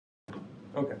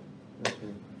Okay.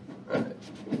 Alright.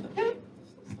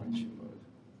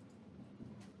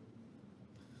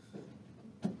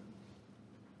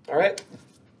 Alright.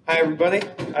 Hi everybody.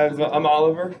 I'm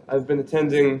Oliver. I've been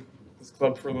attending this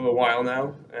club for a little while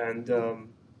now, and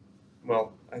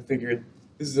well, I figured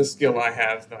this is a skill I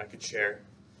have that I could share.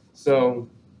 So,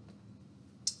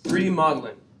 3D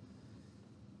modeling.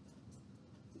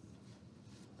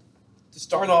 To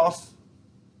start off,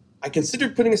 I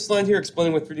considered putting a slide here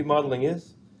explaining what 3D modeling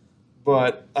is,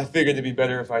 but I figured it'd be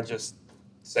better if I just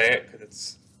say it, because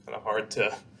it's kind of hard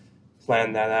to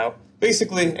plan that out.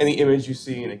 Basically, any image you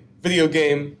see in a video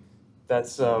game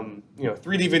that's a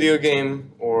 3D video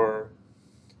game, or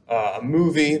a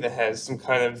movie that has some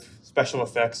kind of special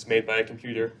effects made by a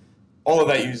computer, all of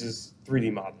that uses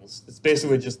 3D models. It's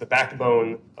basically just the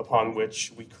backbone upon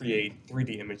which we create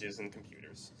 3D images in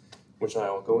computers, which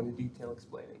I'll go into detail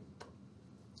explaining.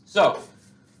 So,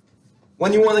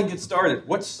 when you want to get started,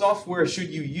 what software should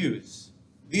you use?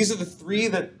 These are the three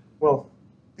that, well,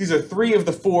 these are three of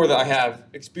the four that I have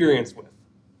experience with.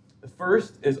 The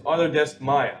first is Autodesk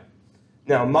Maya.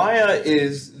 Now, Maya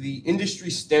is the industry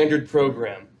standard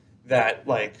program that,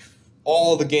 like,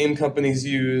 all the game companies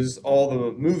use, all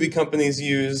the movie companies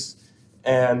use,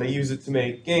 and they use it to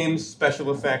make games,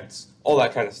 special effects, all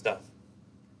that kind of stuff.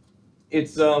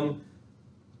 It's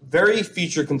very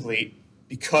feature complete,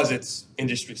 because it's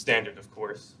industry standard, of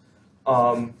course.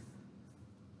 But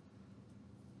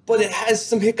it has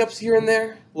some hiccups here and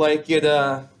there, like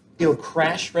it'll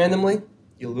crash randomly,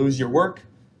 you'll lose your work,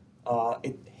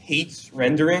 it hates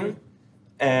rendering,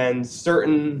 and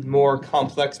certain more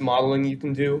complex modeling you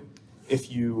can do.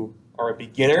 If you are a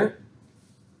beginner,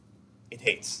 it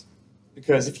hates.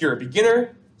 Because if you're a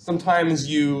beginner, sometimes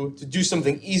to do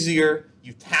something easier,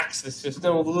 you tax the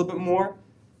system a little bit more,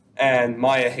 and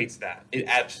Maya hates that. It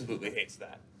absolutely hates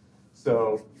that.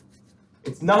 So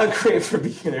it's not great for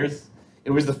beginners.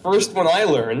 It was the first one I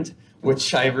learned,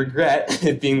 which I regret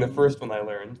it being the first one I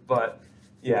learned. But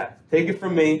yeah, take it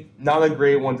from me, not a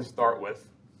great one to start with.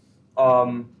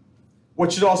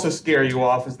 What should also scare you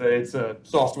off is that it's a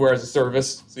software as a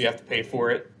service, so you have to pay for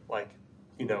it, like,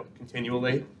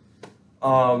 continually.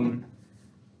 Now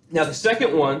the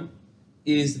second one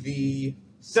is the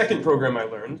second program I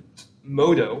learned.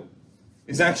 Modo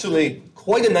is actually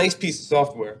quite a nice piece of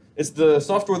software. It's the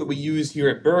software that we use here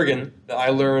at Bergen that I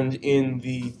learned in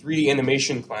the 3D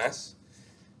animation class.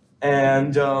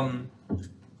 And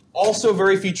also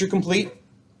very feature complete,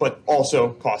 but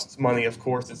also costs money, of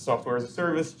course. It's software as a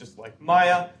service, just like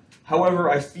Maya. However,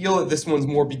 I feel that this one's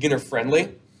more beginner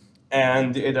friendly,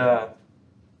 and it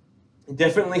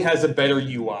definitely has a better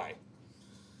UI.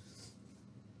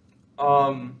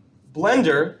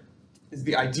 Blender is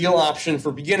the ideal option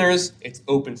for beginners. It's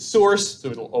open source, so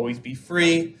it'll always be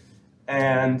free,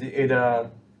 and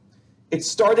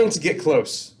it's starting to get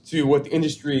close to what the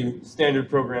industry standard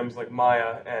programs like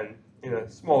Maya and, in a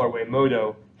smaller way,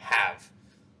 Modo have.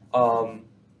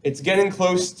 It's getting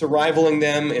close to rivaling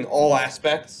them in all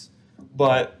aspects,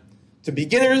 but to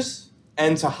beginners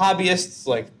and to hobbyists,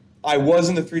 like I was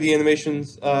in the 3D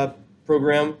animations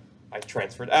program, I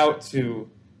transferred out to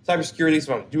cybersecurity,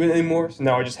 so I don't do it anymore. So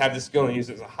now I just have this skill and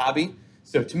use it as a hobby.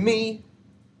 So to me,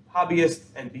 hobbyists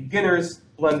and beginners,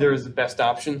 Blender is the best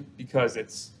option because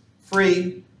it's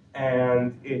free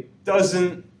and it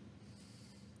doesn't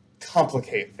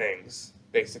complicate things,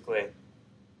 basically.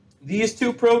 These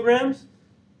two programs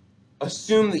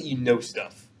assume that you know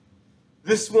stuff.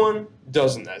 This one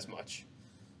doesn't as much.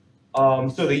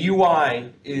 So the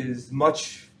UI is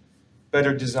much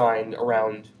better designed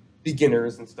around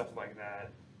beginners and stuff like that.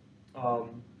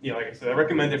 Like I said, I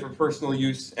recommend it for personal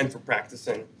use and for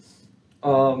practicing.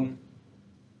 And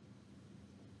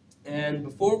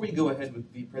before we go ahead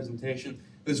with the presentation,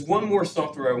 there's one more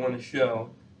software I want to show,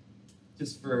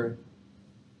 just for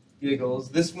giggles.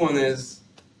 This one is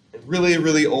a really,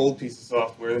 really old piece of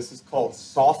software. This is called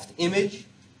Softimage.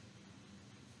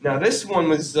 Now, this one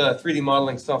was 3D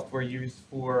modeling software used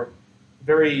for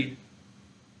very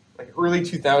early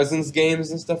 2000s games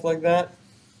and stuff like that.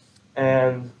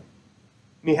 And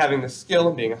me having the skill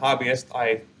and being a hobbyist,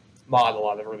 I mod a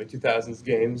lot of early 2000s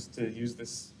games to use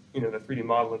this, the 3D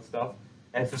modeling stuff.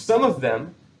 And for some of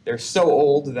them, they're so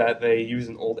old that they use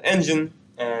an old engine,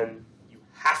 and you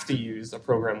have to use a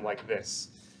program like this.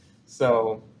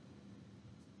 So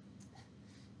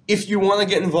if you want to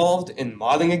get involved in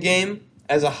modding a game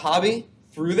as a hobby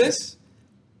through this,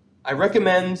 I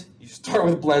recommend you start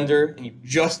with Blender and you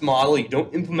just model. You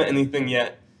don't implement anything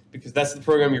yet, because that's the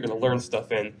program you're going to learn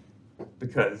stuff in.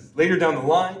 Because later down the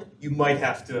line, you might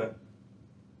have to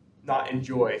not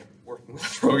enjoy working with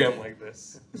a program like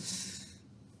this.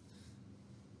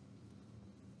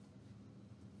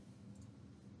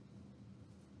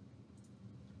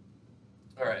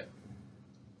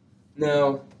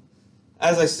 Now,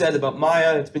 as I said about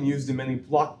Maya, it's been used in many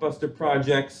blockbuster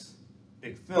projects,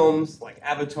 big films like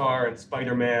Avatar and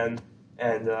Spider-Man,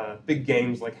 and big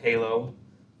games like Halo,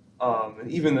 and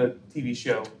even the TV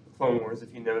show Clone Wars,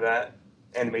 if you know that,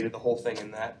 animated the whole thing in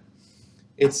that.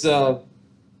 It's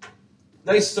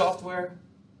nice software,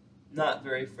 not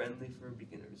very friendly for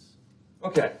beginners.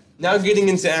 Okay, now getting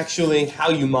into actually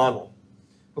how you model.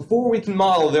 Before we can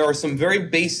model, there are some very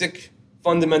basic,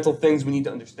 fundamental things we need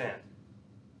to understand.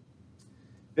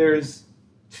 There's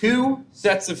two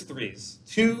sets of three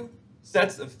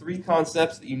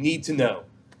concepts that you need to know.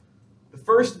 The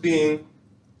first being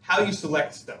how you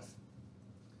select stuff.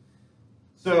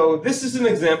 So this is an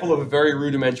example of a very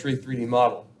rudimentary 3D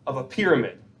model of a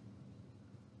pyramid.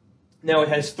 Now it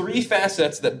has three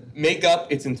facets that make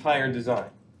up its entire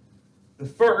design. The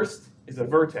first is a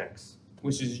vertex,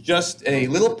 which is just a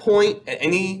little point at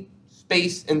any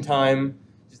space and time,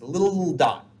 just a little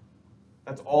dot.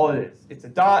 That's all it is. It's a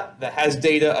dot that has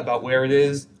data about where it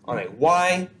is on a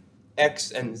Y,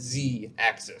 X, and Z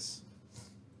axis.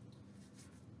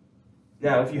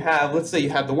 Now, if you have, let's say you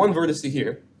have the one vertex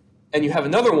here, and you have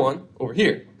another one over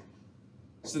here.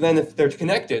 So then if they're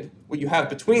connected, what you have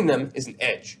between them is an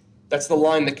edge. That's the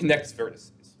line that connects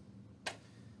vertices.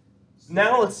 So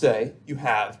now let's say you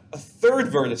have a third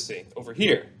vertex over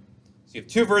here. So you have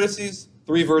two vertices,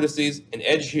 three vertices, an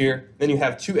edge here, then you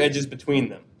have two edges between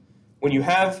them. When you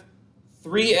have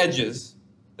three edges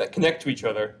that connect to each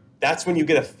other, that's when you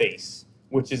get a face,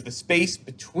 which is the space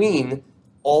between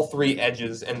all three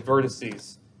edges and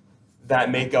vertices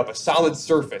that make up a solid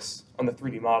surface on the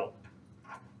 3D model.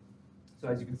 So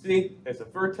as you can see, there's a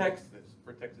vertex. There's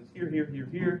vertexes here, here, here,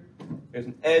 here. There's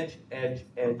an edge, edge,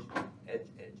 edge, edge,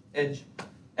 edge, edge,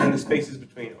 and the spaces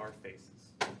between are faces.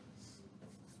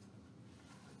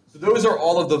 So those are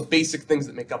all of the basic things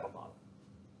that make up a model.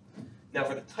 Now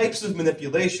for the types of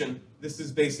manipulation, this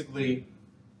is basically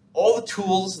all the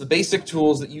tools, the basic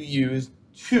tools that you use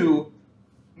to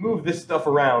move this stuff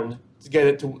around to get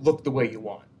it to look the way you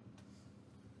want.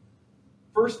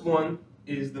 First one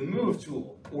is the move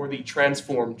tool, or the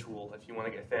transform tool, if you want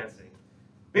to get fancy.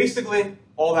 Basically,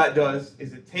 all that does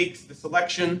is it takes the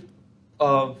selection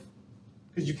of,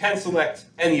 because you can select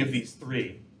any of these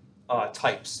three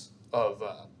types of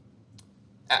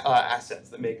assets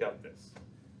that make up this.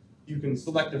 You can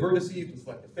select a vertex, you can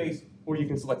select a face, or you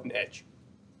can select an edge.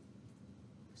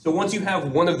 So once you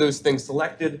have one of those things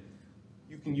selected,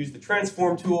 you can use the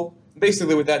transform tool.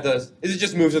 Basically what that does is it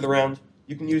just moves it around.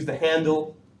 You can use the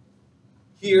handle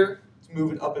here to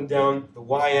move it up and down the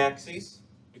y-axis.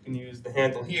 You can use the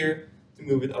handle here to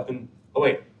move it up and, oh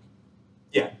wait,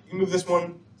 yeah, you can move this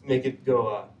one to make it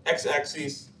go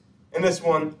x-axis, and this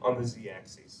one on the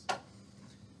z-axis.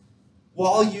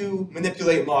 While you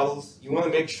manipulate models, you want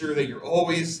to make sure that you're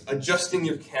always adjusting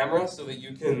your camera so that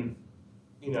you can,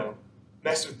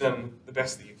 mess with them the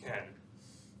best that you can.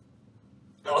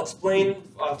 I'll explain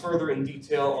further in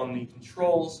detail on the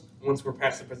controls once we're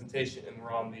past the presentation and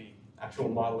we're on the actual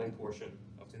modeling portion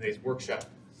of today's workshop.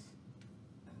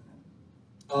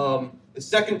 The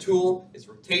second tool is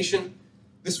rotation.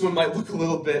 This one might look a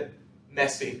little bit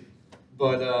messy,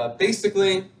 but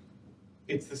basically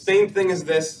it's the same thing as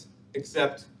this,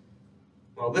 except,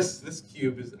 well, this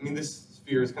cube is, this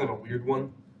sphere is kind of a weird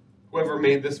one. Whoever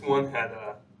made this one has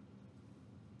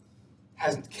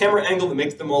a camera angle that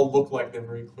makes them all look like they're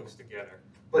very close together.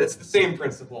 But it's the same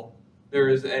principle. There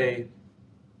is a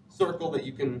circle that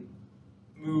you can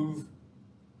move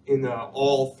in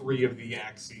all three of the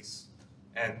axes,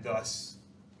 and thus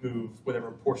move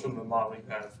whatever portion of the model you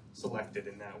have selected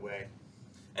in that way.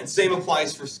 And same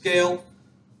applies for scale.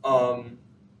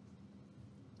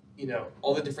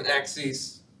 All the different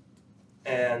axes,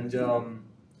 and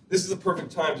this is a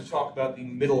perfect time to talk about the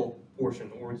middle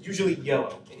portion, or it's usually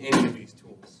yellow in any of these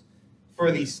tools.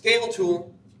 For the scale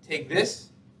tool, you take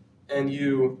this and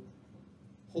you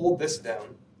hold this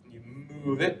down, and you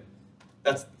move it.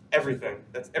 That's everything.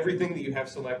 That's everything that you have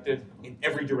selected in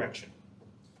every direction.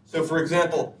 So for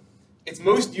example, it's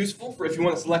most useful for if you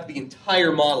want to select the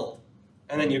entire model,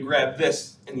 and then you grab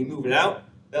this and you move it out,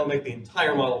 that'll make the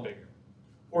entire model bigger.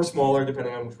 Or smaller,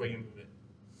 depending on which way you move it.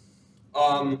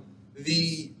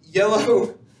 The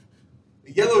yellow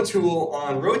tool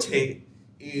on rotate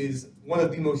is one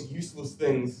of the most useless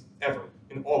things ever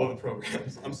in all of the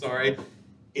programs. I'm sorry,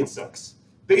 it sucks.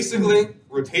 Basically,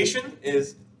 rotation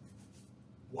is,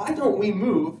 why don't we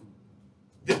move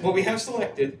what we have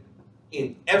selected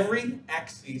in every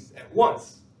axis at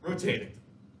once, rotating?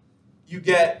 You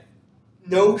get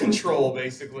no control,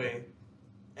 basically.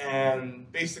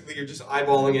 And basically you're just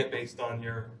eyeballing it based on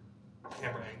your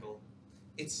camera angle.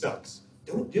 It sucks.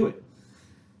 Don't do it.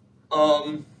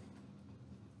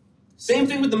 Same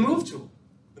thing with the move tool.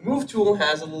 The move tool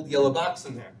has a little yellow box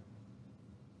in there.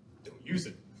 Don't use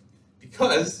it.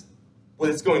 Because what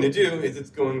it's going to do is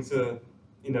it's going to,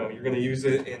 you're going to use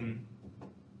it in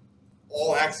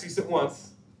all axes at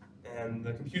once, and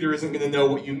the computer isn't going to know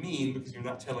what you mean because you're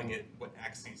not telling it what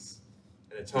axes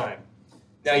at a time.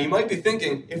 Now you might be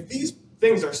thinking, if these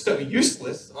things are so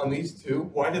useless on these two,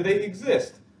 why do they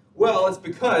exist? Well, it's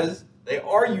because they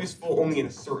are useful only in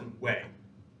a certain way.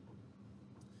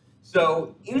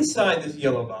 So inside this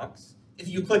yellow box, if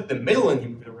you click the middle and you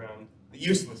move it around, the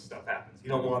useless stuff happens. You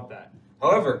don't want that.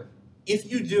 However, if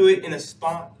you do it in a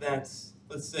spot that's,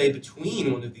 let's say,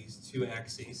 between one of these two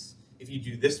axes, if you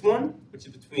do this one, which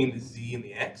is between the Z and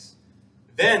the X,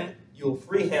 then you'll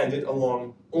freehand it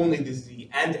along only the Z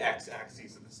and X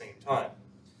axes at the same time.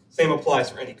 Same applies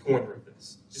for any corner of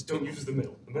this. Just don't use the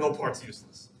middle. The middle part's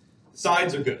useless. The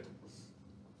sides are good.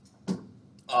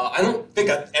 I don't think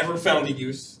I've ever found a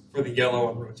use for the yellow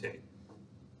on rotate,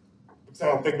 because I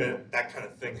don't think that kind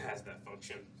of thing has that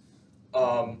function.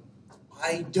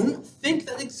 I don't think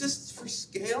that exists for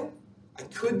scale. I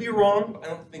could be wrong, but I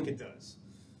don't think it does.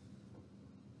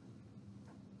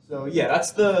 So yeah,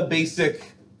 that's the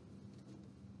basic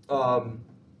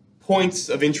points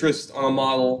of interest on a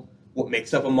model, what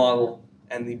makes up a model,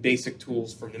 and the basic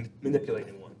tools for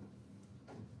manipulating one.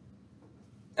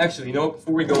 Actually,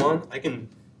 before we go on, I can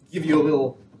give you a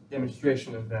little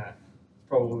demonstration of that. It's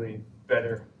probably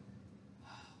better.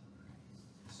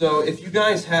 So if you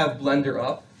guys have Blender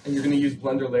up, and you're going to use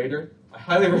Blender later, I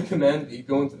highly recommend that you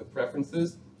go into the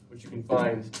Preferences, which you can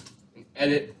find in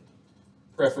Edit,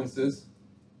 Preferences,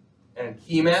 and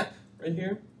Key Map right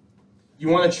here. You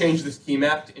want to change this key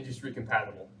map to industry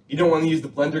compatible. You don't want to use the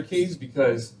Blender keys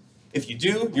because if you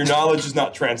do, your knowledge is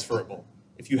not transferable.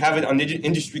 If you have it on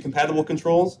industry compatible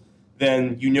controls,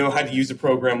 then you know how to use a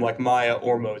program like Maya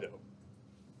or Modo.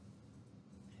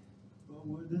 But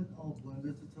wouldn't all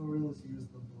Blender tutorials use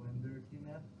the Blender key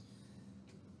map?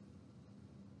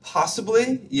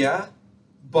 Possibly, yeah.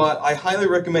 But I highly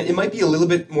recommend, it might be a little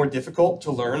bit more difficult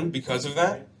to learn because of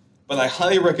that, but I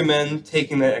highly recommend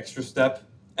taking that extra step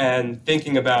and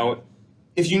thinking about,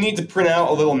 if you need to print out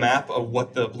a little map of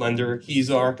what the Blender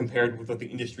keys are compared with what the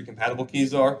industry compatible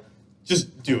keys are,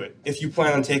 just do it. If you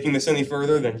plan on taking this any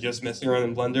further than just messing around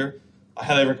in Blender, I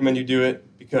highly recommend you do it,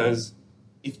 because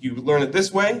if you learn it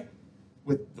this way,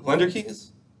 with the Blender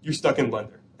keys, you're stuck in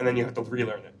Blender, and then you have to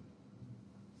relearn it.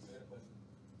 I got a question.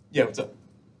 Yeah, what's up?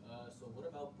 So what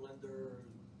about Blender,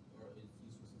 or it's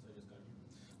useful since I just got here?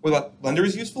 What about Blender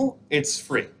is useful? It's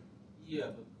free. Yeah,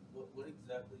 but what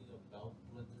exactly about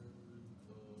Blender do we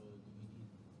need?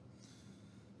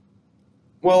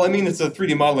 Well, I mean, it's a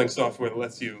 3D modeling software that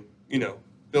lets you,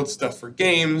 build stuff for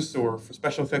games or for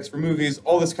special effects for movies,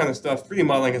 all this kind of stuff. 3D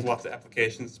modeling has lots of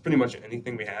applications. It's pretty much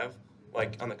anything we have,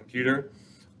 like on the computer.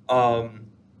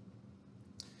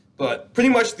 But pretty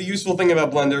much the useful thing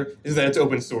about Blender is that it's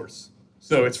open source.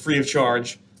 So it's free of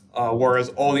charge, whereas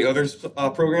all the other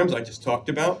programs I just talked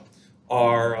about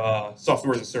are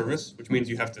software as a service, which means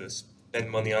you have to spend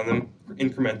money on them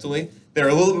incrementally. They're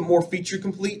a little bit more feature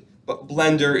complete, but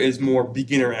Blender is more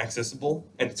beginner accessible,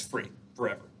 and it's free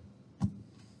forever.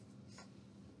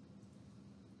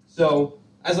 So,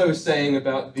 as I was saying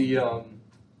about the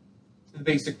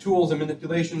basic tools and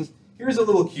manipulations, here's a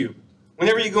little cube.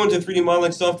 Whenever you go into 3D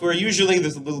modeling software, usually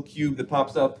there's a little cube that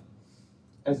pops up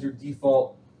as your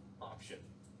default option.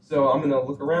 So I'm going to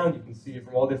look around. You can see it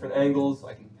from all different angles.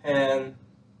 I can pan.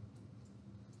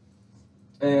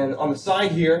 And on the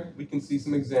side here, we can see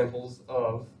some examples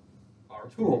of our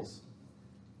tools.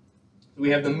 So we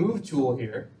have the Move tool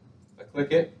here. If I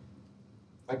click it,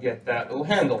 I get that little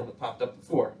handle that popped up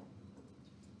before.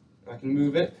 I can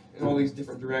move it in all these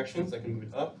different directions. I can move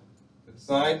it up, to the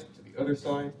side, to the other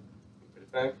side, put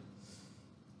it back.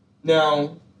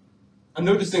 Now, I'm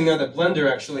noticing now that Blender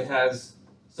actually has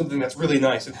something that's really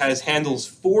nice. It has handles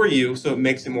for you, so it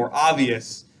makes it more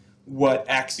obvious what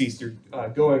axes you're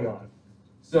going on.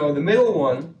 So the middle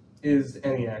one is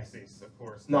any axis, of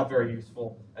course. Not very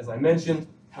useful, as I mentioned.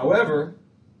 However,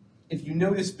 if you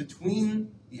notice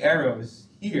between the arrows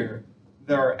here,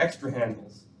 there are extra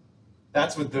handles.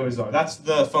 That's what those are. That's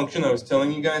the function I was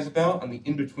telling you guys about on the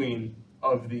in-between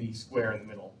of the square in the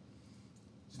middle.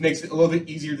 Just makes it a little bit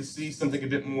easier to see, something a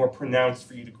bit more pronounced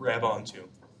for you to grab onto.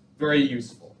 Very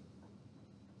useful.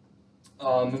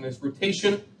 Then there's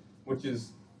rotation, which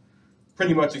is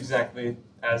pretty much exactly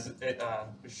as it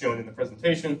was shown in the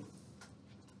presentation.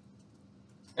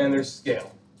 And there's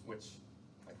scale, which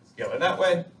I can scale it that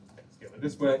way, I can scale it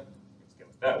this way, I can scale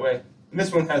it that way. And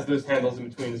this one has those handles in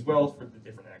between as well for the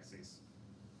different axes.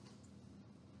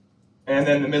 And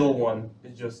then the middle one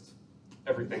is just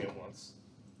everything at once.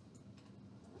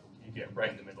 You get right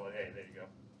in the middle. Hey, there you go.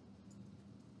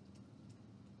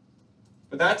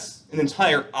 But that's an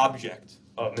entire object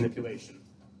of manipulation,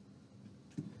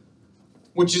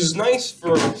 which is nice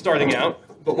for starting out,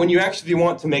 but when you actually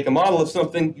want to make a model of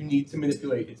something, you need to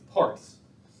manipulate its parts.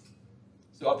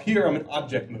 So up here, I'm in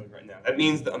object mode right now. That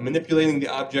means that I'm manipulating the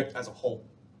object as a whole.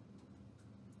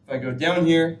 If I go down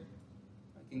here,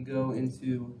 I can go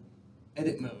into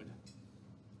edit mode.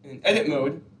 In edit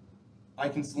mode, I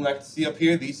can select, see up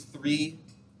here, these three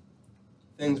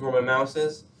things where my mouse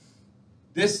is.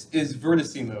 This is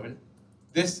vertex mode,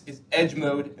 this is edge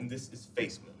mode, and this is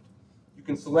face mode. You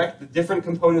can select the different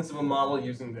components of a model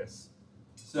using this.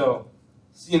 So,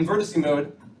 see in vertex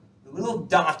mode, the little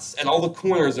dots at all the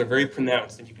corners are very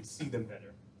pronounced and you can see them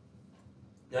better.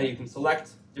 Now you can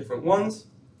select different ones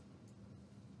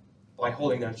by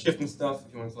holding down shift and stuff.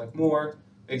 If you want to select more,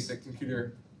 basic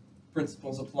computer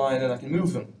principles apply, and then I can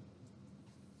move them.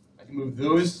 I can move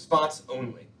those spots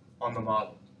only on the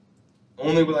model.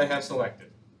 Only what I have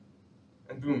selected.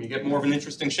 And boom, you get more of an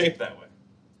interesting shape that way.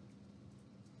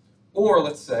 Or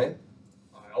let's say,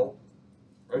 I'll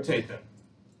rotate them.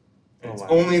 And it's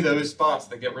only those spots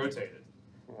that get rotated.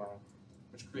 Wow.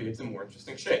 Which creates a more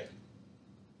interesting shape.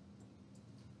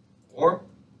 Or,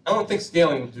 I don't think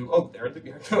scaling will do, oh, there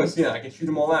it goes, yeah, I can shoot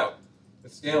them all out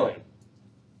with scaling.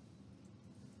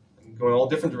 I can go in all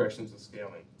different directions with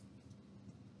scaling.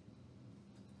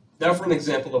 Now for an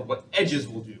example of what edges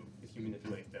will do if you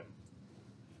manipulate them.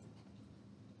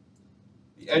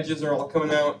 The edges are all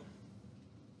coming out.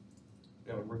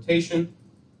 You know, in rotation,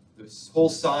 the whole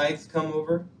sides come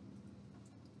over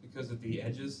because of the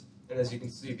edges. And as you can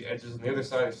see, the edges on the other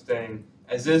side are staying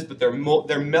as is, but they're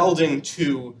melding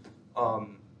to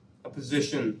a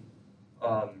position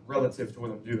relative to what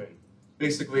I'm doing.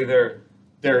 Basically,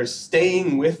 they're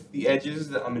staying with the edges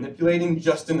that I'm manipulating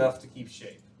just enough to keep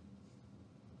shape,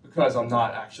 because I'm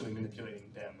not actually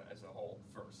manipulating them as a whole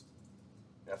first.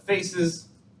 Now faces,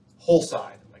 whole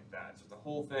side like that, so the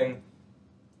whole thing.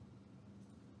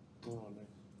 Oh, nice.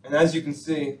 And as you can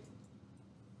see,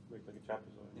 Make like a chapter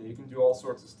zone. you can do all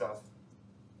sorts of stuff.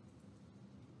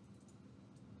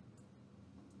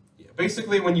 Yeah,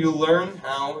 basically, when you learn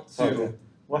how to. Okay.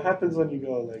 What happens when you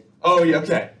go like? Oh yeah,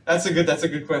 okay. That's a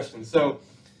good question. So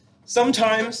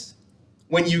sometimes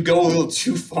when you go a little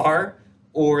too far,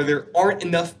 or there aren't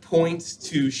enough points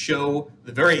to show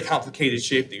the very complicated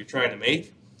shape that you're trying to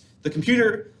make, the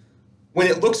computer, when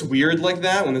it looks weird like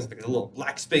that, when there's like a little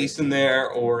black space in there,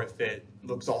 or if it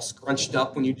looks all scrunched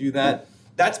up when you do that,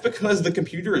 that's because the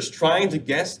computer is trying to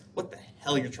guess what the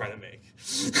hell you're trying to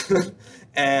make.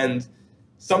 And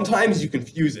sometimes you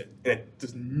confuse it, and it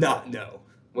does not know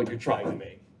what you're trying to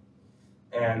make.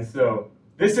 And so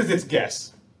this is its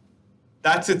guess.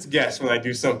 That's its guess when I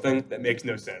do something that makes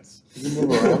no sense. Can you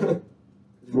move around? Can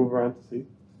you move around to see?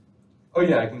 Oh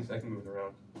yeah, I can move it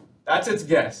around. That's its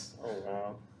guess. Oh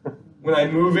wow. When I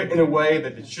move it in a way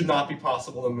that it should not be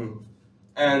possible to move.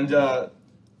 And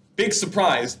big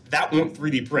surprise, that won't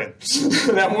 3D print.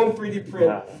 That won't 3D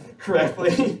print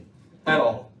correctly at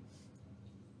all.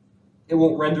 It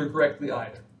won't render correctly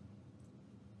either.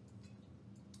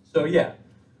 So yeah,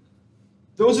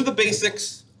 those are the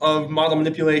basics of model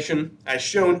manipulation as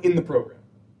shown in the program.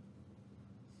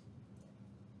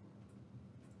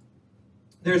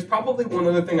 There's probably one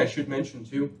other thing I should mention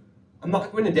too. I'm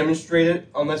not going to demonstrate it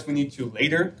unless we need to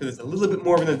later, because it's a little bit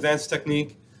more of an advanced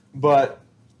technique, but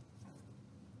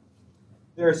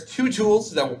there's two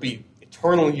tools that will be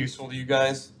eternally useful to you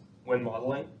guys when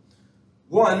modeling.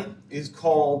 One is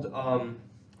called, it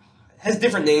has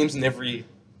different names in every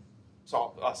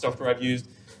software I've used.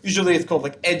 Usually it's called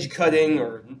like edge cutting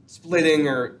or splitting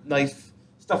or knife,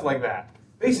 stuff like that.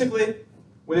 Basically,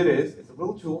 what it is, it's a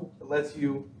little tool that lets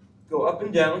you go up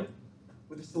and down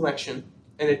with a selection,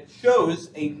 and it shows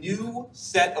a new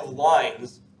set of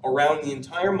lines around the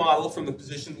entire model from the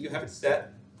position that you have it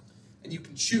set, and you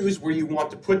can choose where you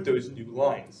want to put those new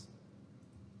lines.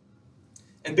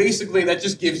 And basically, that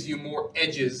just gives you more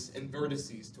edges and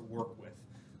vertices to work with,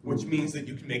 which means that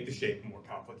you can make the shape more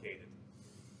complicated.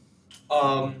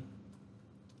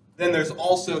 Then there's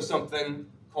also something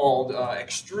called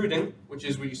extruding, which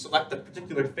is where you select a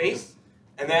particular face,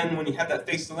 and then when you have that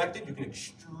face selected, you can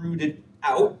extrude it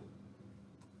out.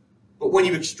 But when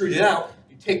you extrude it out,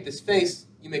 you take this face,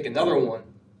 you make another one,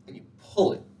 and you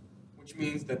pull it, which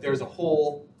means that there's a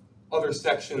whole other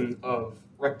section of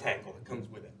rectangle that comes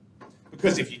with it.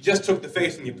 Because if you just took the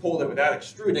face and you pulled it without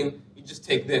extruding, you just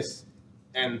take this,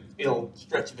 and it'll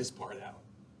stretch this part out.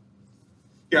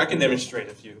 Here, I can demonstrate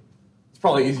a few. It's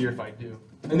probably easier if I do.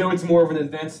 I know it's more of an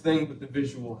advanced thing, but the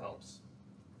visual helps.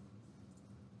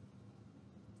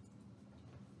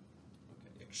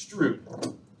 Okay, extrude.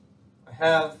 I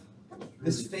have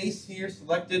this face here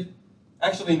selected.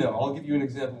 Actually, no, I'll give you an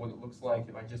example of what it looks like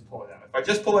if I just pull it out. If I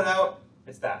just pull it out,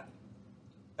 it's that.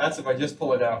 That's if I just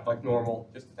pull it out like normal,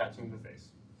 just attaching to the face.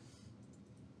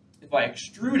 If I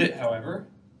extrude it, however,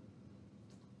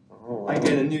 Oh, I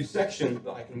get a new section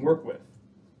that I can work with.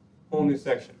 Whole new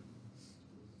section.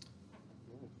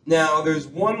 Now, there's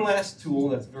one last tool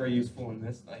that's very useful in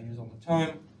this that I use all the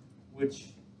time,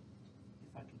 which,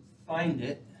 if I can find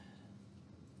it,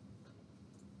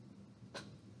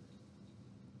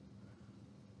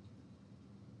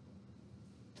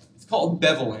 it's called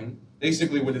beveling.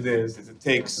 Basically what it is it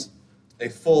takes a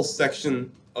full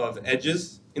section of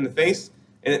edges in the face,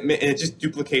 and it just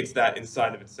duplicates that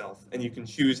inside of itself. And you can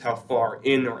choose how far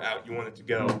in or out you want it to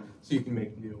go, so you can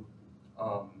make new,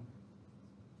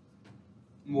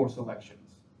 more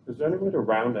selections. Is there any way to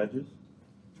round edges?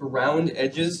 To round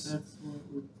edges, That's what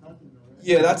we're talking about, right?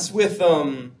 yeah, that's with,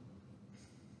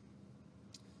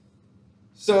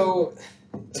 so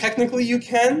technically you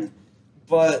can,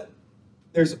 but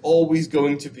there's always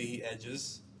going to be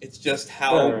edges. It's just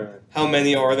Right. how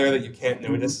many are there that you can't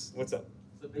notice. What's up?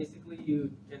 So basically,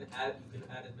 you can add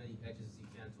as many edges as you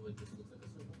can so it just looks like a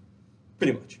circle.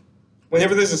 Pretty much.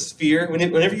 Whenever there's a sphere,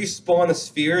 whenever you spawn a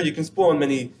sphere, you can spawn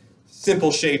many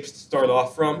simple shapes to start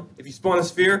off from. If you spawn a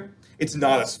sphere, it's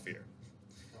not a sphere.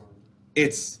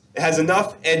 It has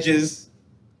enough edges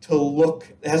to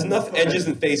look, it has enough edges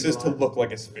and faces to look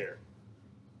like a sphere.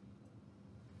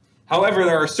 However,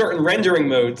 there are certain rendering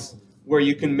modes where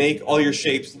you can make all your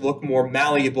shapes look more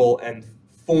malleable and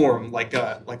form like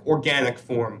organic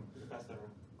form.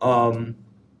 I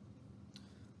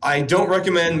don't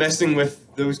recommend messing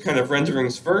with those kind of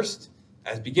renderings first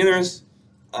as beginners.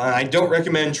 I don't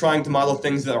recommend trying to model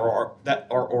things that are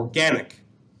organic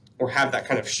or have that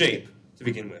kind of shape to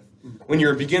begin with. When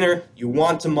you're a beginner, you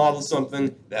want to model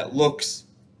something that looks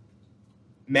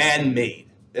man-made.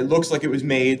 It looks like it was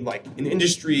made like an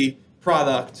industry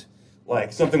product,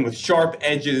 like something with sharp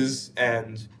edges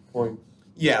and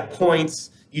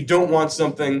points. You don't want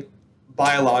something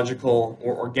biological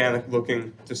or organic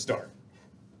looking to start.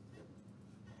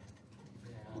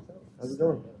 How's it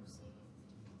going?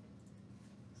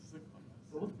 So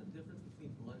what's the difference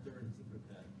between Blender and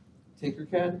Tinkercad?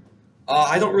 Tinkercad?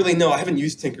 I don't really know. I haven't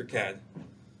used Tinkercad,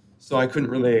 so I couldn't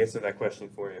really answer that question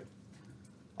for you.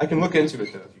 I can look into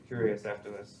it, though, if you're curious after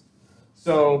this.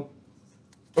 So,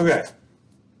 okay.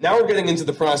 Now we're getting into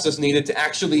the process needed to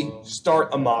actually start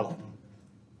a model.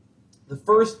 The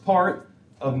first part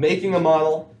of making a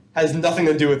model has nothing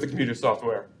to do with the computer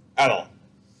software at all.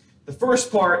 The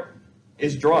first part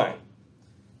is drawing.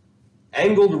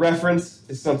 Angled reference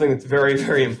is something that's very,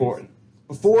 very important.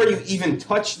 Before you even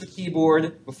touch the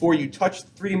keyboard, before you touch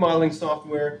the 3D modeling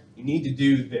software, you need to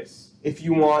do this if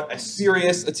you want a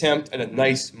serious attempt at a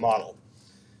nice model.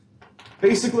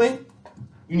 Basically,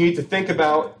 you need to think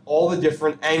about all the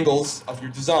different angles of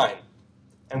your design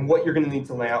and what you're going to need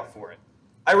to lay out for it.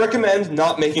 I recommend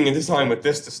not making a design with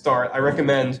this to start. I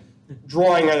recommend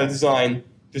drawing out a design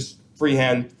just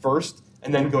freehand first,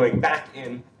 and then going back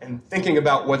in and thinking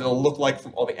about what it'll look like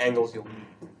from all the angles you'll need.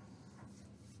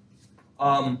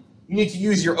 You need to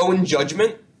use your own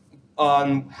judgment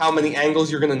on how many angles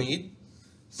you're going to need.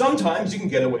 Sometimes you can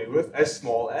get away with as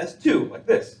small as 2, like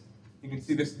this. You can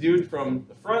see this dude from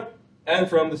the front and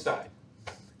from the side.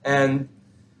 And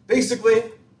basically,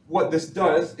 what this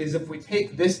does is if we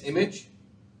take this image,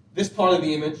 this part of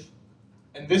the image,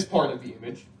 and this part of the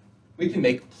image, we can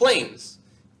make planes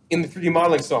in the 3D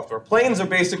modeling software. Planes are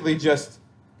basically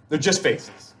they're just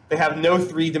faces. They have no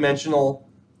three-dimensional,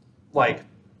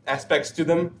 aspects to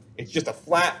them. It's just a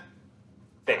flat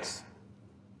face.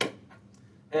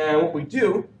 And what we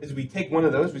do is we take one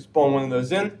of those, we spawn one of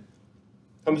those in,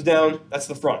 comes down, that's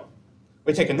the front.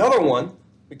 We take another one,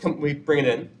 we bring it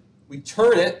in, we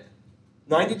turn it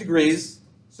 90 degrees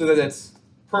so that it's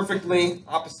perfectly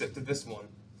opposite to this one.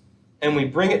 And we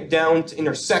bring it down to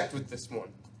intersect with this one.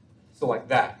 So like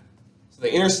that. So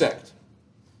they intersect.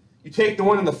 You take the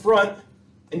one in the front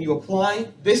and you apply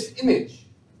this image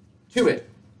to it.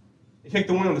 You take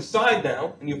the one on the side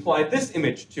now and you apply this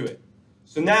image to it.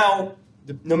 So now,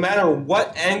 no matter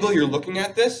what angle you're looking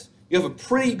at this, you have a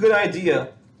pretty good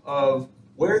idea of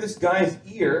where this guy's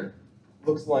ear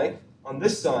looks like on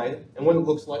this side and what it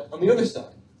looks like on the other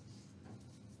side.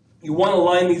 You want to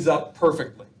line these up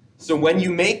perfectly. So when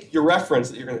you make your reference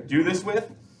that you're going to do this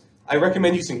with, I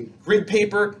recommend using grid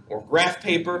paper or graph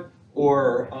paper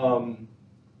or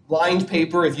lined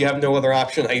paper if you have no other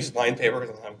option. I use lined paper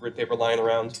because I don't have grid paper lying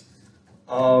around.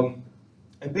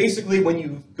 And basically, when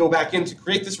you go back in to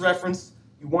create this reference,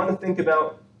 you want to think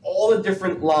about all the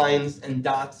different lines and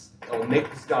dots that will make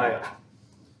the sky up.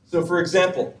 So for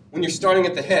example, when you're starting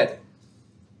at the head,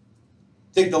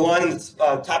 take the line on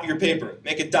the top of your paper,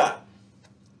 make a dot,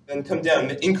 then come down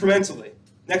incrementally.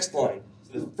 Next line.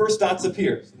 So the first dot's up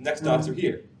here, so the next dots are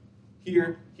here.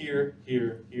 Here, here,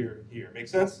 here, here, here. Make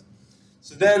sense?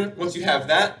 So then, once you have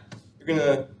that, you're going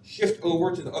to shift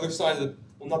over to the other side of the,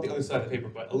 well, not the other side of the paper,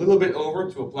 but a little bit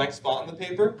over to a blank spot on the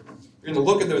paper. You're going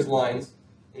to look at those lines,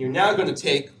 and you're now going to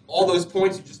take all those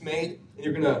points you just made, and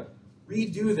you're going to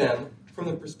redo them from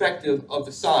the perspective of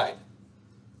the side.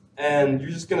 And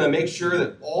you're just going to make sure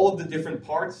that all of the different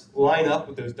parts line up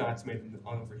with those dots made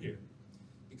on over here.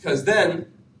 Because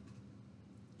then,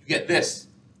 you get this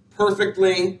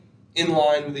perfectly in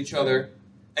line with each other,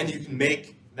 and you can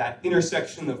make that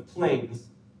intersection of planes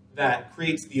that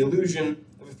creates the illusion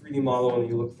of a 3D model when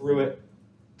you look through it,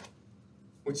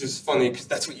 which is funny because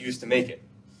that's what you use to make it.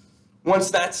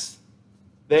 Once that's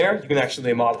there, you can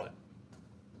actually model it.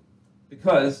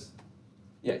 Because,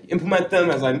 yeah, you implement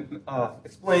them, as I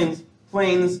explained,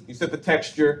 planes, you set the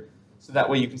texture, so that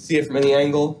way you can see it from any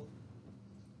angle.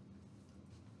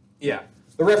 Yeah,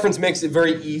 the reference makes it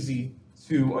very easy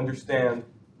to understand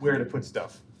where to put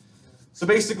stuff. So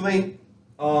basically,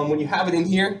 when you have it in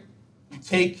here, you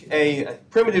take a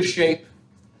primitive shape,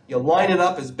 you line it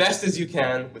up as best as you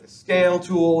can with a scale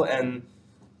tool, and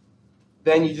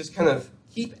then you just kind of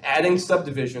keep adding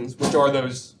subdivisions, which are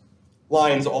those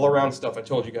lines all around stuff I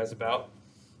told you guys about.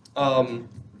 And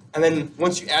then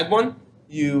once you add one,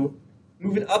 you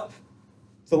move it up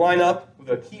to line up with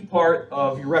a key part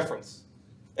of your reference.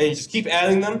 And you just keep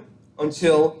adding them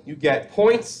until you get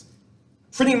points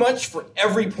pretty much for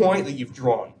every point that you've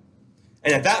drawn.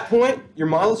 And at that point, your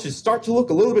model should start to look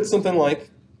a little bit something like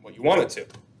what you want it to.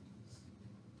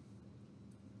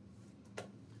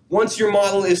 Once your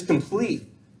model is complete,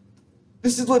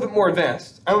 this is a little bit more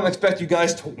advanced. I don't expect you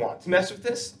guys to want to mess with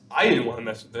this. I didn't want to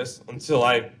mess with this until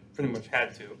I pretty much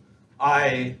had to.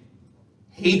 I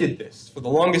hated this for the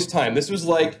longest time. This was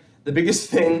like the biggest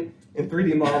thing in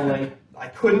 3D modeling I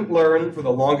couldn't learn for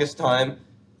the longest time.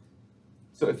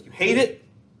 So if you hate it,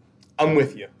 I'm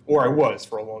with you, or I was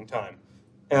for a long time,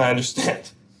 and I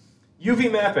understand.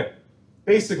 UV mapping.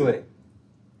 Basically,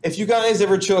 if you guys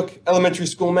ever took elementary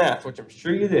school math, which I'm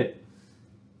sure you did,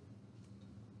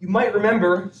 you might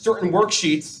remember certain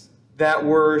worksheets that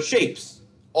were shapes,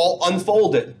 all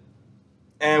unfolded.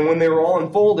 And when they were all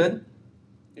unfolded,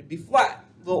 it'd be flat.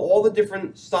 All the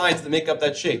different sides that make up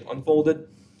that shape, unfolded.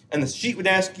 And the sheet would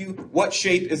ask you, what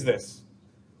shape is this?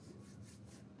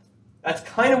 That's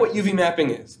kind of what UV mapping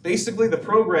is. Basically, the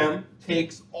program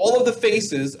takes all of the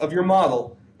faces of your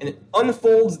model and it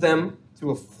unfolds them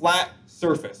to a flat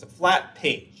surface, a flat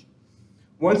page.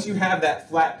 Once you have that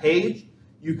flat page,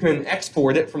 you can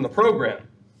export it from the program.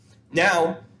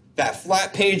 Now, that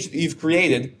flat page that you've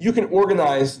created, you can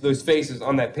organize those faces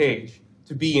on that page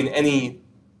to be in any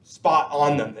spot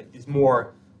on them that is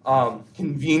more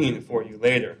convenient for you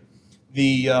later.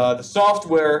 The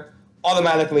software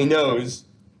automatically knows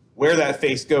where that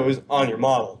face goes on your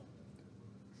model.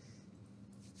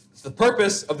 So the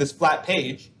purpose of this flat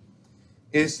page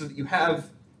is so that you have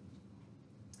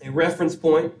a reference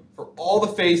point for all the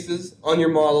faces on your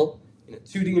model in a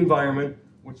 2D environment,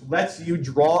 which lets you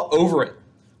draw over it.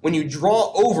 When you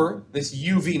draw over this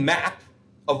UV map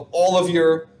of all of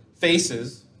your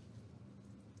faces,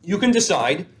 you can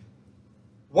decide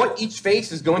what each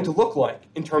face is going to look like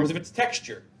in terms of its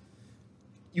texture.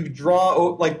 You draw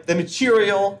like the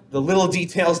material, the little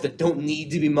details that don't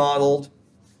need to be modeled,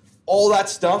 all that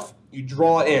stuff you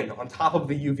draw in on top of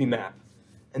the UV map.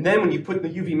 And then when you put the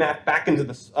UV map back into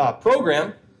the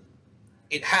program,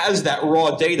 it has that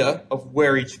raw data of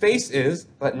where each face is,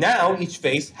 but now each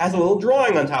face has a little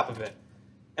drawing on top of it.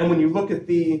 And when you look at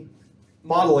the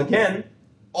model again,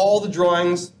 all the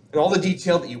drawings and all the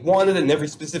detail that you wanted in every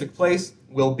specific place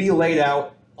will be laid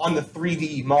out on the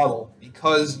 3D model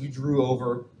because you drew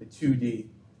over the 2D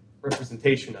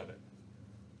representation of it.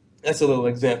 That's a little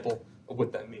example of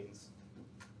what that means.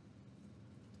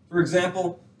 For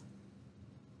example,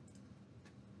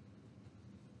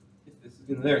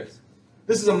 there it is.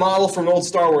 This is a model from an old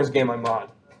Star Wars game I mod.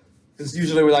 This is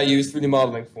usually what I use 3D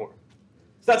modeling for.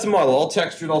 So that's a model, all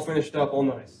textured, all finished up, all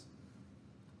nice.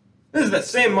 This is that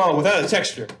same model without a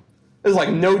texture. There's like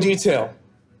no detail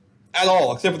at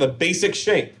all, except for the basic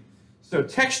shape. So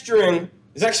texturing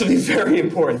is actually very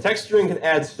important. Texturing can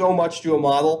add so much to a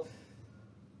model,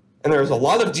 and there's a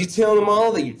lot of detail in the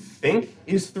model that you'd think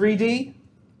is 3D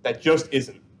that just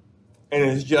isn't. And it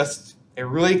is just a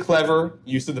really clever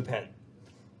use of the pen.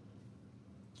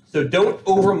 So don't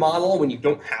over model when you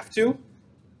don't have to.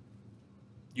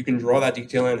 You can draw that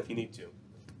detail in if you need to,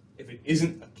 if it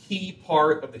isn't a key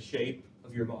part of the shape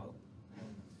of your model.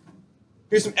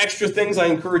 Here's some extra things I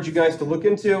encourage you guys to look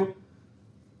into.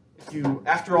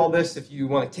 After all this, if you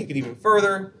want to take it even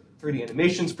further, 3D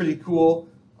animation's pretty cool.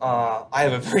 I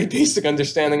have a very basic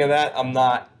understanding of that. I'm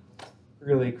not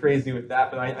really crazy with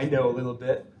that, but I know a little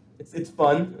bit. It's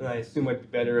fun, and I assume it'd be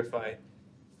better if I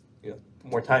put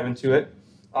more time into it.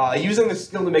 Using the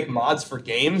skill to make mods for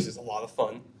games is a lot of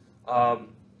fun.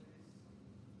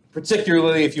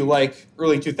 Particularly if you like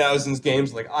early 2000s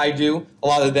games like I do. A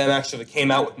lot of them actually came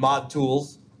out with mod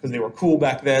tools because they were cool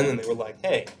back then, and they were like,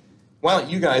 hey, why don't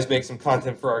you guys make some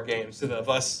content for our game instead of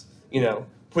us,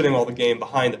 putting all the game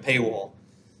behind a paywall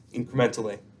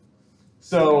incrementally.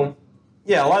 So,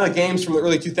 yeah, a lot of games from the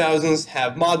early 2000s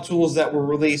have mod tools that were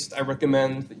released. I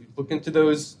recommend that you look into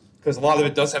those because a lot of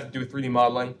it does have to do with 3D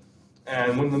modeling.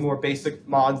 And one of the more basic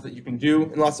mods that you can do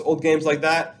in lots of old games like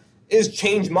that is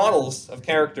change models of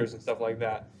characters and stuff like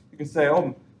that. You can say,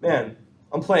 oh man,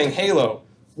 I'm playing Halo.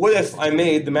 What if I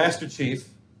made the Master Chief,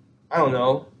 I don't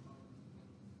know,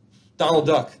 Donald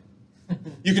Duck?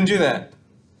 You can do that.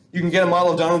 You can get a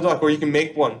model of Donald Duck, or you can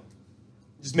make one.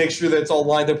 Just make sure that it's all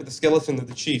lined up with the skeleton of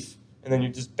the Chief, and then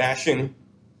you're just bashing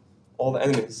all the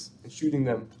enemies and shooting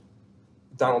them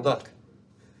with Donald Duck.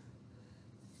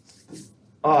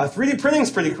 3D printing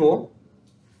is pretty cool.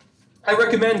 I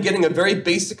recommend getting a very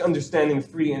basic understanding of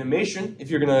 3D animation if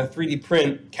you're going to 3D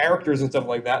print characters and stuff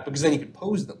like that, because then you can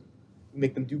pose them and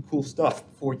make them do cool stuff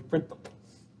before you print them.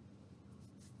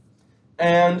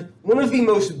 And one of the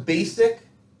most basic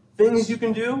things you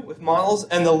can do with models,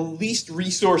 and the least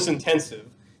resource intensive,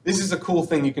 this is a cool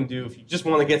thing you can do if you just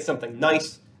want to get something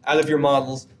nice out of your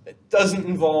models that doesn't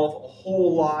involve a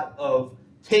whole lot of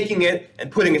taking it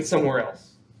and putting it somewhere else.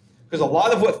 Because a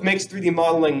lot of what makes 3D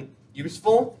modeling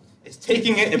useful is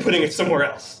taking it and putting it somewhere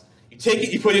else. You take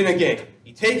it, you put it in a game.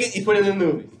 You take it, you put it in a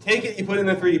movie. You take it, you put it in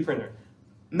a 3D printer.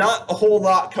 Not a whole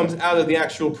lot comes out of the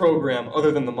actual program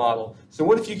other than the model. So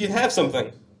what if you could have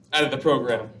something out of the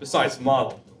program besides the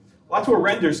model? Well, that's where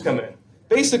renders come in.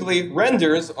 Basically,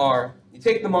 renders are, you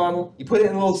take the model, you put it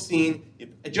in a little scene, you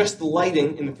adjust the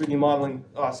lighting in the 3D modeling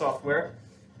software,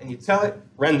 and you tell it,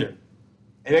 render.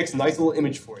 It makes a nice little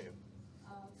image for you.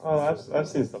 Oh, I've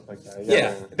seen stuff like that.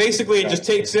 Yeah, basically it just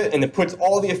takes it and it puts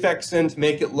all the effects in to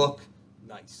make it look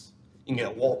nice. You can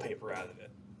get a wallpaper out of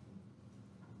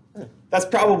it. That's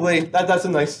probably, that's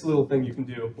a nice little thing you can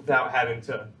do without having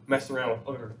to mess around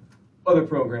with other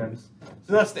programs.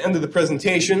 So that's the end of the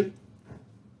presentation.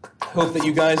 I hope that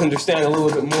you guys understand a little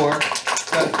bit more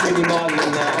about 3D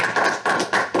modeling now.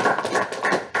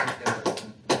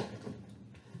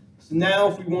 So now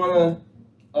if we want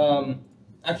to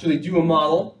actually do a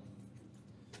model,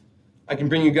 I can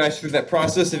bring you guys through that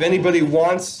process. If anybody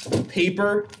wants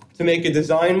paper to make a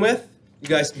design with, you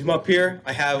guys can come up here.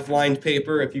 I have lined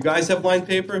paper. If you guys have lined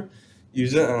paper,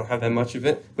 use it. I don't have that much of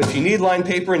it. But if you need lined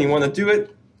paper and you want to do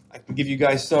it, I can give you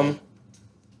guys some.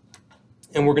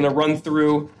 And we're going to run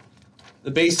through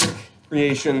the basic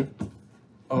creation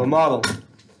of a model.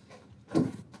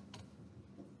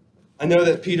 I know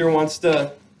that Peter wants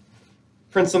to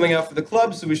print something out for the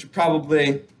club, so we should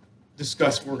probably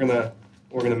discuss what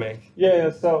we're gonna make. Yeah,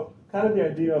 so kind of the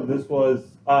idea of this was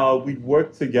we'd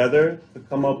work together to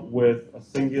come up with a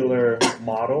singular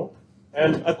model.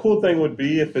 And a cool thing would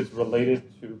be if it's related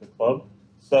to the club.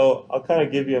 So I'll kind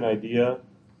of give you an idea.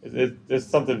 It's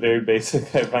something very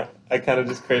basic. I kind of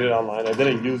just created online. I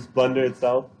didn't use Blender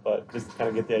itself, but just to kind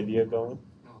of get the idea going.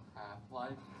 No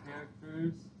Half-Life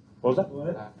characters. What was that?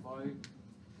 What? Half-Life.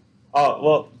 Oh,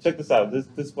 well, check this out. This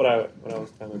is what I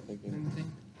was kind of thinking. Anything?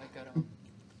 Like I don't.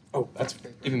 Oh, that's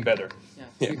even better. Yeah.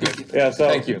 Yeah, good. Yeah, so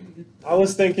Thank you. I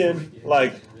was thinking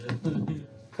like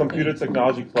computer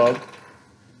technology club,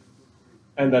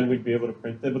 and then we'd be able to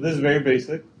print it. But this is very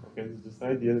basic. Okay, this is just an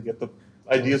idea to get the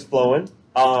ideas flowing.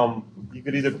 You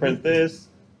could either print this.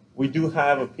 We do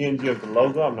have a PNG of the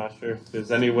logo. I'm not sure if there's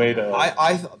any way to.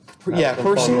 Yeah, some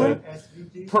fun personally, with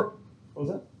SVG? per, What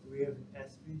was that? Do we have an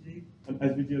SVG? An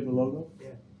SVG of the logo? Yeah.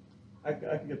 I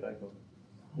could get that going.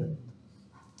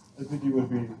 Yeah. SVG would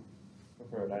be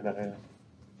preferred. I know.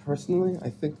 personally, I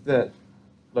think that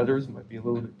letters might be a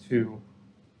little bit too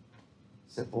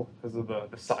simple because of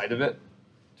the side of it.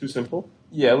 Too simple?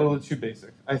 Yeah, a little bit too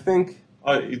basic. I think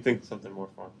Oh, you think something more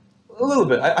fun? a little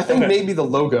bit. I think Okay. maybe the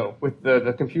logo with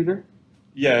the computer.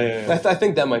 Yeah. I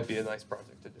think that might be a nice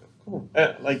project to do. Cool.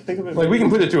 Like think of it. Like we can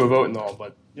put it to a vote and all,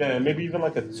 but Yeah, maybe even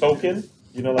like a token.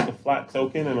 You know, like a flat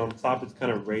token, and on top it's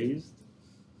kind of raised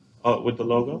with the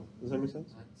logo. Does that make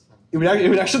sense? That's it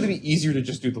would actually be easier to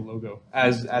just do the logo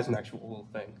as an actual little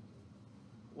thing.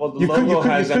 Well, the You could- logo you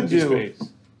could- has you could empty do- space,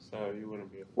 so you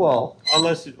wouldn't be able. Well,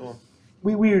 Unless you. Well,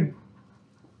 we would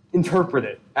interpret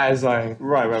it as I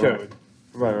right. showed.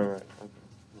 Right. Okay.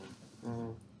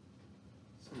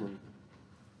 Someone.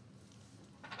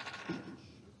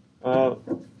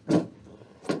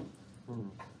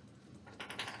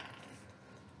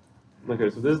 Okay,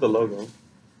 so this is the logo.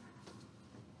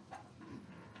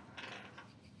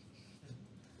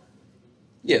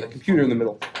 Yeah, the computer in the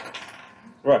middle.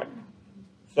 Right.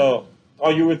 So,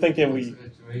 you were thinking we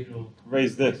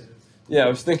raise this. Yeah, I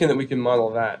was thinking that we can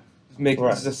model that. Just make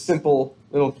Right. this a simple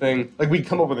little thing. Like we'd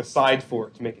come up with a side for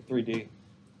it to make it 3D.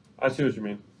 I see what you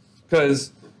mean.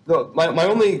 Because my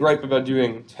only gripe about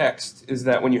doing text is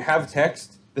that when you have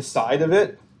text, the side of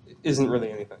it isn't really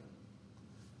anything.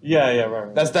 Yeah,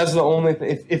 right. That's the only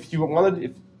thing. If you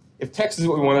wanted, if text is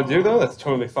what we want to do though, that's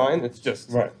totally fine. It's just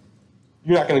right.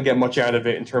 you're not going to get much out of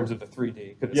it in terms of the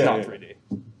 3D because it's Yeah, not yeah. 3D.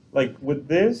 Like with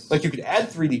this. Like you could add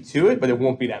 3D to it, but it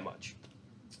won't be that much.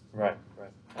 Right.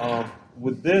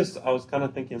 With this, I was kind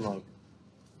of thinking like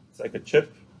it's like a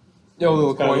chip, Yo,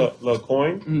 little kind coin. of little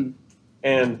coin, Mm.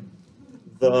 and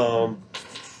the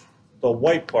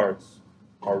white parts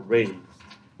are raised.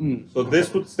 Mm. So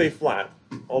this would stay flat.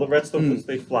 All the red stuff would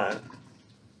stay flat.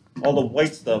 All the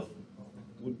white stuff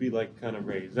would be like kind of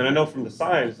raised. And I know from the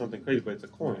side it's nothing crazy, but it's a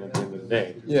coin at the end of the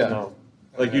day. Yeah. You know?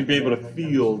 Like you'd be able to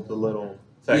feel the little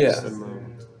text Yeah. and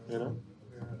the, you know.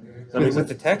 Does that With, make with sense?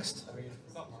 the text.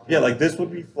 Yeah, like this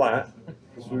would be flat.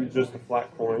 This would be just a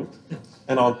flat coin.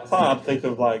 And on top, think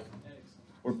of like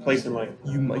we're placing like.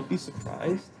 You might be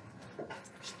surprised.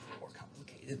 It's more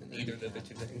complicated than either of the other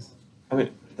two things. I mean,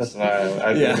 that's why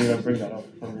I Yeah. didn't even bring that up.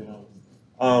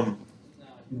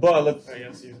 But let's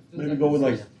maybe go with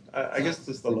like I guess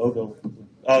just the logo.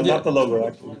 Yeah. Not the logo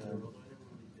actually.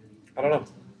 I don't know.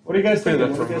 What are you guys Clear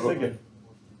thinking? that What are you from guys the- thinking?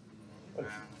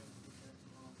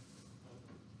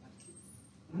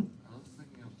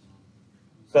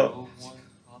 So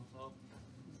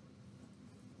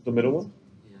the middle one?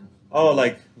 Yeah. Oh,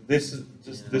 like this is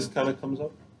just this kind of comes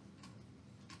up.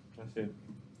 I see.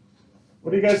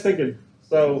 What are you guys thinking?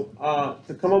 So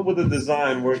to come up with a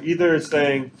design, we're either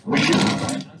saying we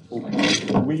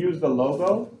use the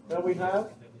logo that we have,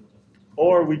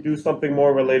 or we do something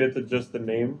more related to just the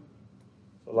name.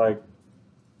 So like,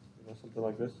 something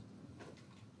like this.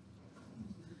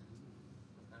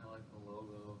 Kind of like the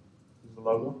logo. Is the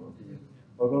logo? Yeah.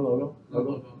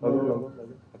 Logo.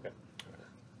 Okay.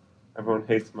 Everyone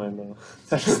hates my logo.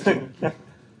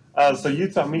 So you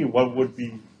tell me what would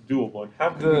be doable. How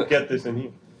can we get this in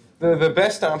here? The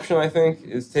best option I think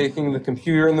is taking the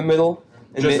computer in the middle.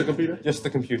 And Just the computer? Just the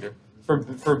computer.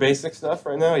 For basic stuff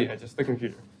right now, yeah, just the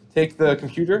computer. Take the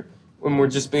computer when we're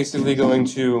just basically going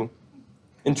to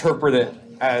interpret it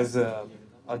as a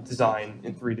design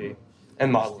in 3D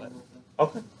and model it.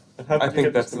 Okay. And how I could think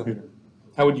you get this that's the- computer?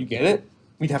 How would you get it?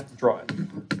 We'd have to draw it,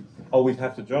 Oh, we'd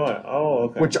have to draw it. Oh,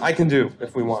 okay. which I can do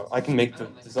if we want. I can make the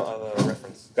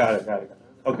reference. Got it.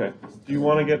 Okay. Do you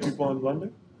want to get people on Blender?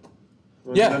 You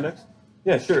wanna Yeah. do that next?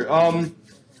 Yeah, sure.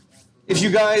 If you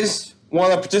guys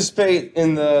want to participate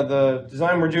in the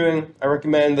design we're doing, I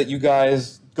recommend that you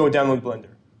guys go download Blender.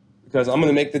 Because I'm going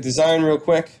to make the design real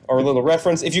quick, or a little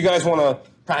reference. If you guys want to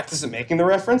practice at making the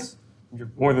reference, you're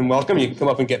more than welcome. You can come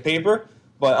up and get paper.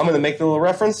 But I'm going to make the little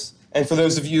reference. And for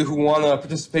those of you who want to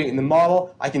participate in the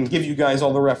model, I can give you guys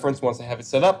all the reference once I have it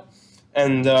set up.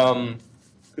 And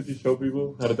Could you show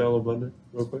people how to download Blender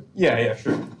real quick? yeah,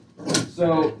 sure.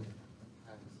 So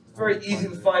it's very easy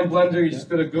to find Blender. You just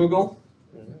go to Google.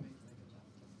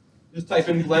 Just type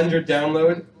in Blender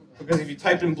download, because if you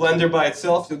type in Blender by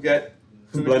itself, you'll get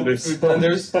Food blenders. Food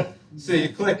blenders. So you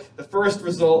click the first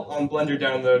result on Blender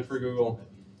download for Google,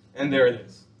 and there it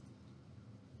is.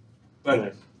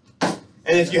 Blender.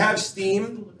 And if you have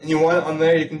Steam and you want it on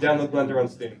there, you can download Blender on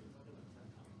Steam.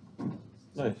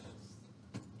 Nice.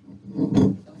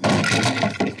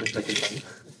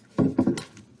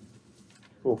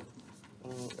 Cool.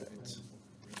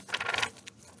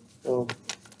 So,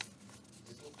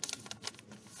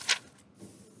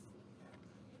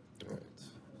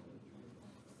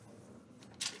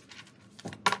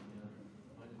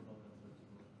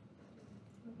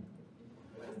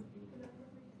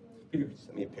 You could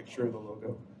send me a picture of the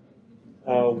logo.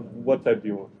 what type do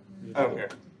you want? I don't care.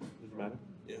 Doesn't matter.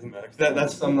 It doesn't matter. 'Cause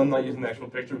that's I'm not using the actual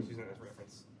picture. I'm just using it as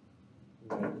reference.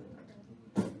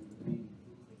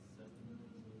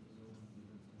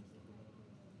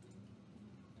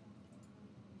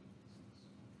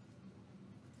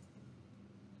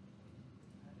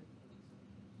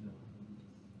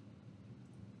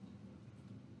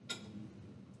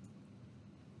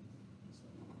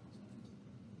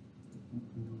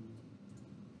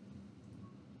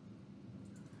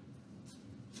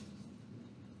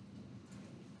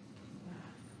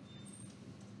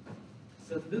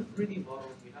 So to do 3D models,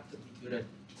 we have to be good at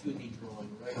 2D drawing,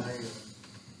 right?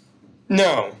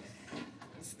 No.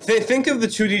 Think of the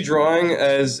 2D drawing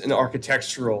as an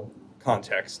architectural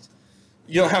context.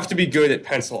 You don't have to be good at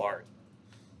pencil art.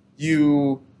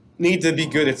 You need to be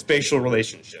good at spatial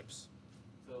relationships.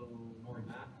 So more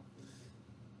math.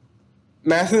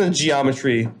 Math in a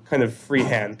geometry kind of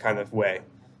freehand kind of way,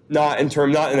 not in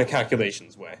a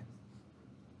calculations way.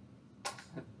 I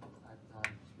thought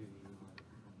you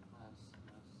last semester.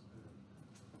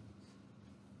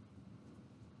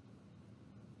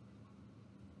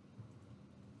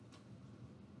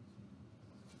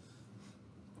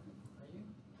 Are you?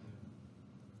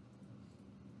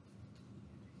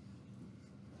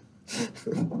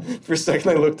 For a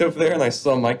second, I looked up there and I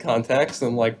saw my contacts,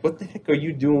 and I'm like, "What the heck are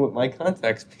you doing with my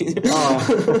contacts, Peter?" You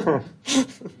guys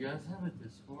have a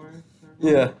Discord server?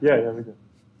 Yeah. Yeah, we do.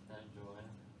 I enjoy it.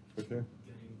 For sure.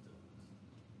 Getting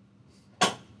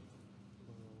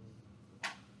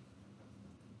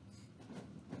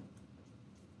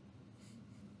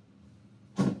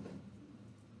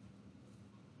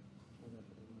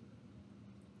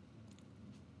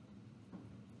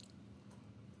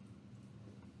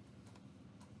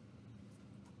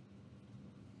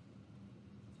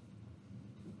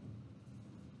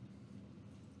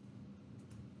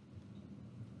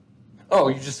Oh,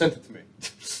 you just sent it to me.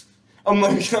 I'm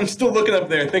like, I'm still looking up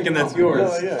there, thinking that's yours.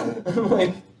 No, yeah. I'm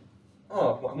like,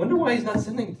 oh, I wonder why he's not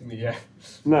sending it to me yet.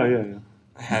 No, yeah.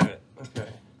 I have it. Okay.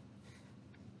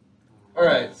 All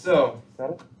right. So, Is that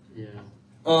it? Yeah.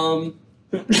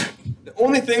 the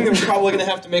only thing that we're probably gonna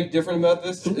have to make different about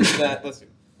this is that let's see,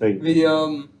 Thank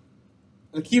you.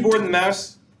 the keyboard and the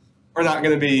mouse are not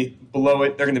gonna be below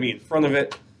it. They're gonna be in front of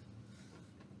it.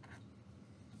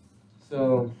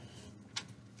 So,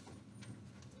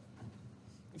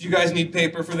 if you guys need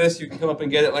paper for this, you can come up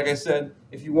and get it. Like I said,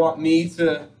 if you want me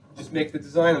to just make the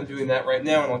design, I'm doing that right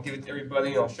now, and I'll give it to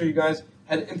everybody, and I'll show you guys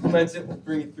how to implement it. We'll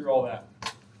bring you through all that.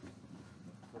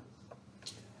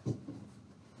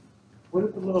 What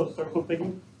is the little circle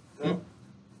thingy? Hmm?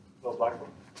 Little black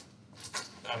one?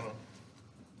 I don't know.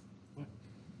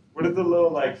 What is the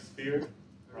little, like, sphere?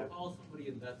 I recall somebody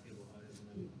in that table had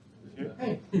it. Here?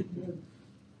 Hey.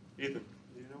 Ethan, do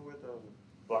you know where the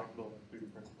black little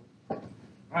 3D printer is?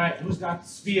 Alright, who's got the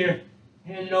sphere?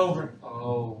 Hand it over.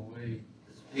 Oh, wait.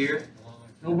 Here?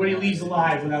 Nobody leaves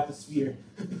alive without the sphere.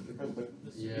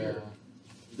 Yeah.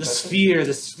 The sphere,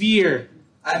 the sphere.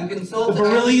 I'm The consulting.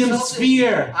 beryllium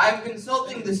sphere. I'm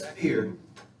consulting the sphere.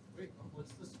 Wait,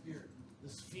 what's the sphere? The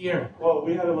sphere. Well,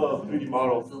 we had a little 3D It's a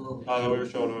model little. that we were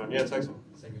showing around. Yeah, it's excellent.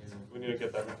 We need to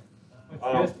get that. You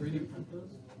guys 3D print those?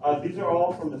 These are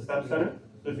all from the STEP Center.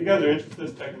 So if you guys are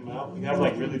interested, check them out. We have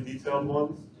like really detailed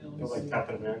ones. We have like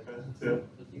Captain America too.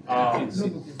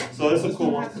 So this is a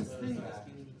cool one.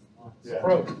 Yeah.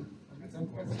 Broke. Stuff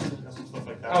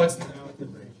like that. Oh, it's.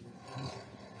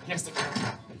 Yes, the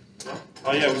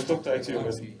Oh yeah, we spoke to actually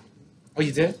with. Oh,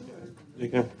 you did? You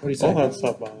can. What do you say? All that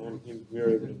stuff, we were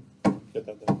able to get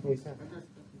that done. What do you say?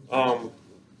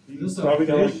 He's probably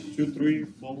got like 2, 3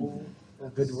 full.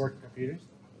 Good to work computers.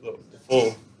 The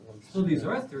full. So these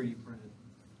are 3D printed.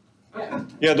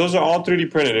 Yeah, those are all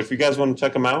 3D printed. If you guys want to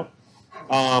check them out,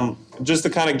 just to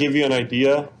kind of give you an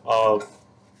idea of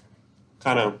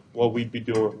kind of what we'd be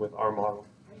doing with our model.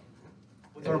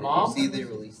 With our mom? See, they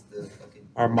released the fucking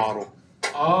Our model.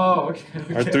 Oh,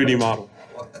 okay. Our 3D model.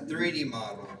 a 3D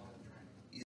model.